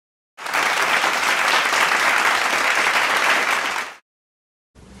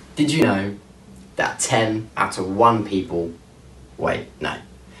Did you know that 10 out of 1 people, wait, no.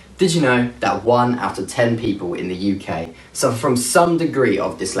 Did you know that 1 out of 10 people in the UK suffer from some degree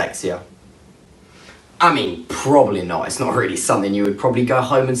of dyslexia? I mean, probably not. It's not really something you would probably go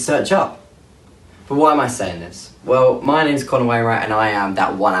home and search up. But why am I saying this? Well, my name's Conall Wainwright and I am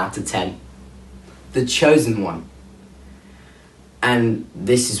that 1 out of 10. The chosen one. And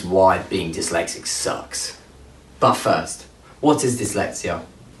this is why being dyslexic sucks. But first, what is dyslexia?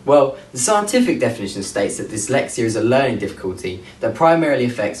 Well, the scientific definition states that dyslexia is a learning difficulty that primarily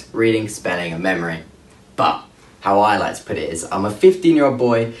affects reading, spelling and memory. But how I like to put it is, I'm a 15-year-old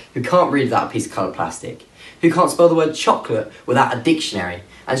boy who can't read without a piece of coloured plastic, who can't spell the word chocolate without a dictionary,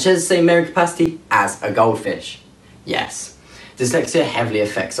 and shares the same memory capacity as a goldfish. Yes, dyslexia heavily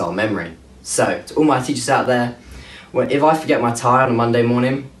affects our memory. So, to all my teachers out there, if I forget my tie on a Monday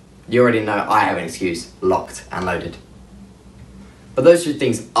morning, you already know I have an excuse, locked and loaded. But those 2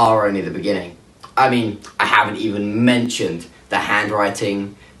 things are only the beginning. I mean, I haven't even mentioned the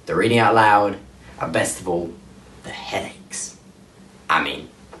handwriting, the reading out loud, and best of all, the headaches. I mean,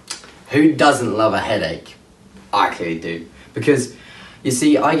 who doesn't love a headache? I clearly do. Because, you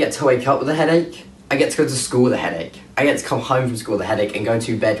see, I get to wake up with a headache, I get to go to school with a headache, I get to come home from school with a headache and go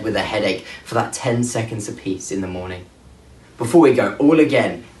to bed with a headache for that 10 seconds apiece in the morning. Before we go all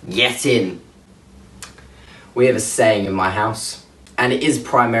again, yet in. We have a saying in my house, and it is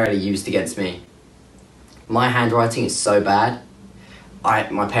primarily used against me. My handwriting is so bad,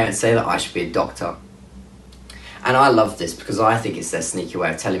 my parents say that I should be a doctor. And I love this because I think it's their sneaky way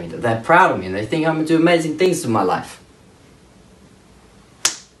of telling me that they're proud of me and they think I'm going to do amazing things with my life.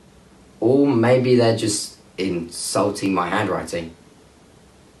 Or maybe they're just insulting my handwriting.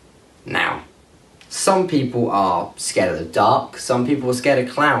 Now, some people are scared of the dark, some people are scared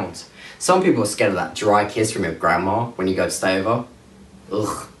of clowns, some people are scared of that dry kiss from your grandma when you go to stay over.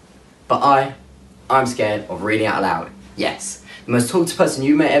 Ugh. But I'm scared of reading out loud. Yes, the most talkative person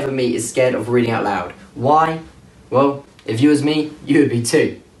you may ever meet is scared of reading out loud. Why? Well, if you was me, you would be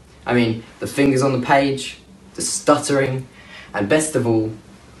too. I mean, the fingers on the page, the stuttering, and best of all,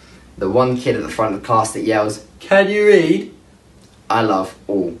 the one kid at the front of the class that yells, "Can you read?" I love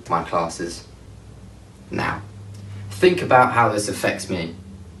all my classes. Now, think about how this affects me.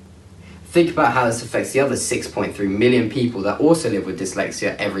 Think about how this affects the other 6.3 million people that also live with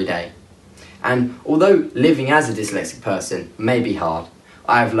dyslexia every day. And although living as a dyslexic person may be hard,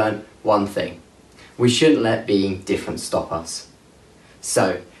 I have learned one thing. We shouldn't let being different stop us.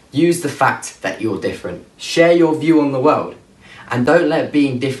 So, use the fact that you're different. Share your view on the world. And don't let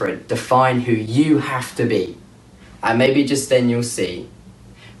being different define who you have to be. And maybe just then you'll see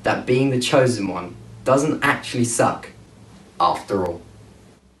that being the chosen one doesn't actually suck after all.